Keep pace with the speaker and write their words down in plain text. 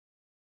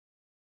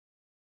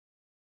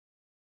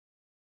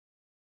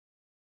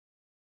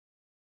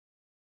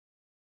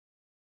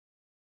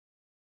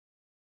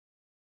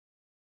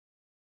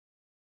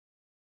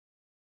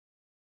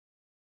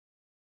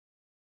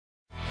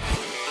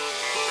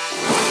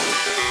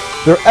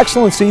Their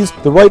Excellencies,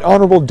 the Right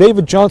Honourable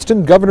David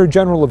Johnston,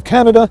 Governor-General of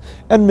Canada,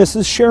 and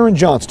Mrs. Sharon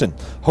Johnston,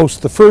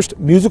 host the first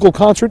musical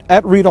concert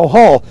at Rideau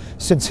Hall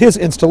since his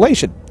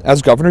installation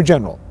as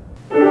Governor-General.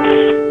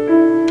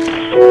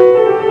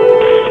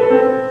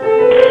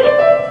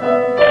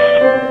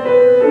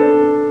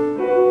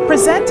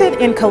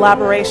 Presented in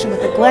collaboration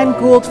with the Glenn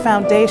Gould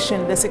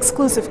Foundation, this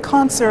exclusive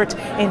concert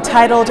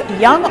entitled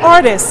Young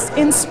Artists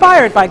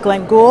Inspired by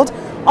Glenn Gould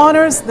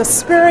honors the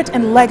spirit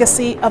and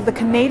legacy of the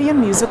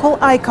Canadian musical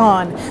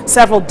icon.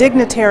 Several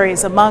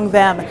dignitaries, among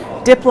them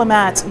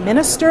diplomats,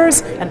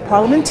 ministers, and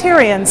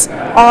parliamentarians,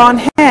 are on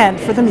hand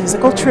for the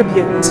musical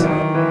tribute.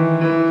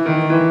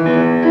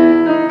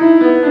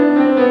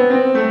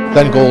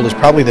 Glenn Gould is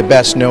probably the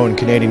best known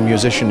Canadian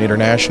musician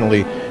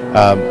internationally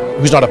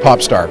who's not a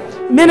pop star.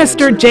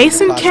 Minister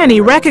Jason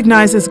Kenney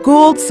recognizes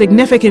Gould's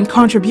significant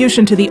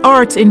contribution to the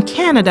arts in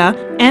Canada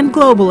and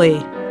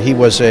globally. He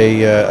was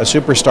a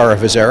superstar of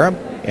his era,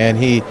 and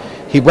he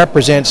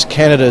represents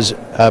Canada's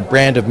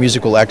brand of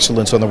musical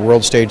excellence on the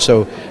world stage.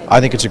 So I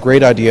think it's a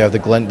great idea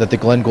that the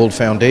Glenn Gould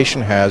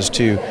Foundation has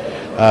to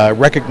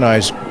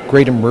recognize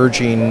great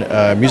emerging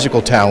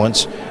musical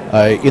talents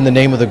in the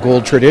name of the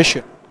Gould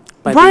tradition.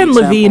 Brian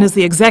Levine is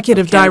the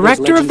executive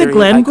director of the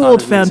Glenn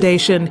Gould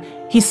Foundation.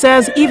 He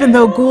says even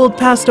though Gould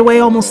passed away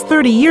almost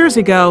 30 years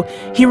ago,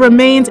 he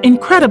remains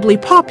incredibly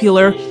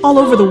popular all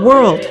over the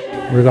world.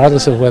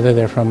 Regardless of whether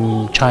they're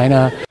from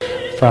China,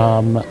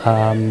 from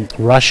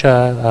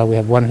Russia, we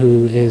have one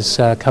who is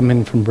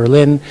coming from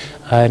Berlin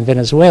and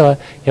Venezuela.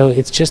 You know,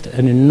 it's just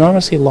an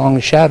enormously long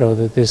shadow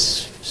that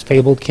this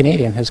fabled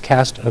Canadian has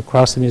cast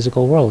across the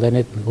musical world, and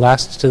it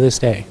lasts to this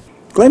day.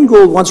 Glenn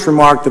Gould once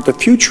remarked that the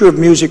future of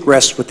music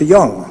rests with the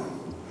young.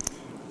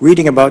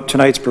 Reading about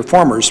tonight's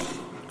performers,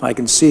 I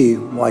can see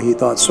why he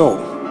thought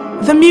so.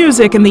 The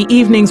music in the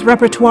evening's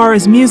repertoire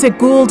is music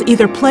Gould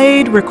either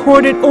played,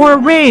 recorded, or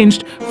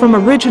arranged from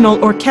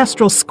original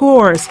orchestral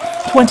scores.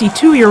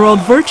 22-year-old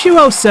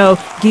virtuoso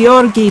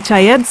Georgi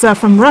Chayedza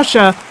from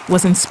Russia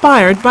was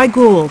inspired by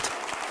Gould.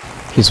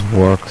 His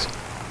work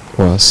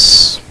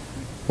was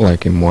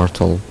like an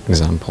immortal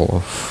example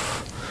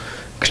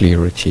of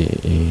clarity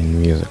in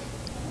music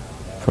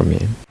for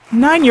me.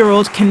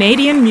 9-year-old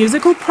Canadian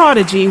musical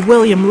prodigy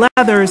William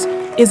Leathers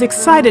is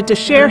excited to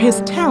share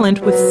his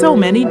talent with so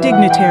many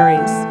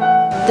dignitaries.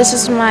 This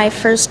is my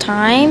first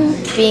time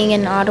being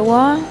in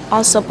Ottawa,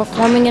 also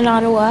performing in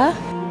Ottawa.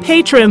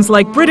 Patrons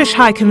like British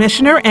High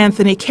Commissioner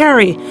Anthony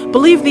Carey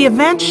believe the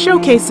event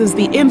showcases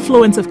the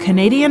influence of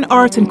Canadian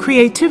arts and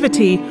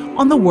creativity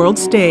on the world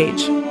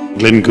stage.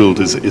 Glenn Gould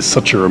is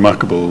such a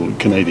remarkable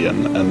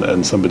Canadian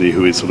and somebody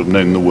who is sort of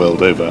known the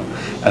world over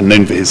and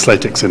known for his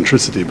slight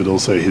eccentricity, but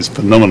also his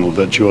phenomenal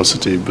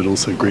virtuosity, but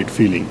also great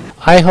feeling.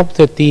 I hope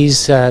that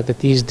these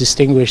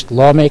distinguished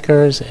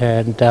lawmakers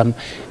and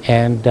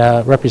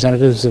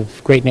representatives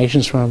of great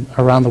nations from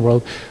around the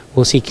world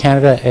will see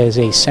Canada as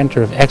a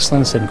center of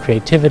excellence and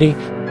creativity.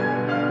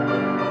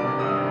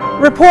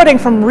 Reporting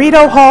from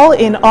Rideau Hall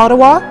in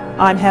Ottawa,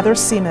 I'm Heather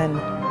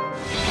Seaman.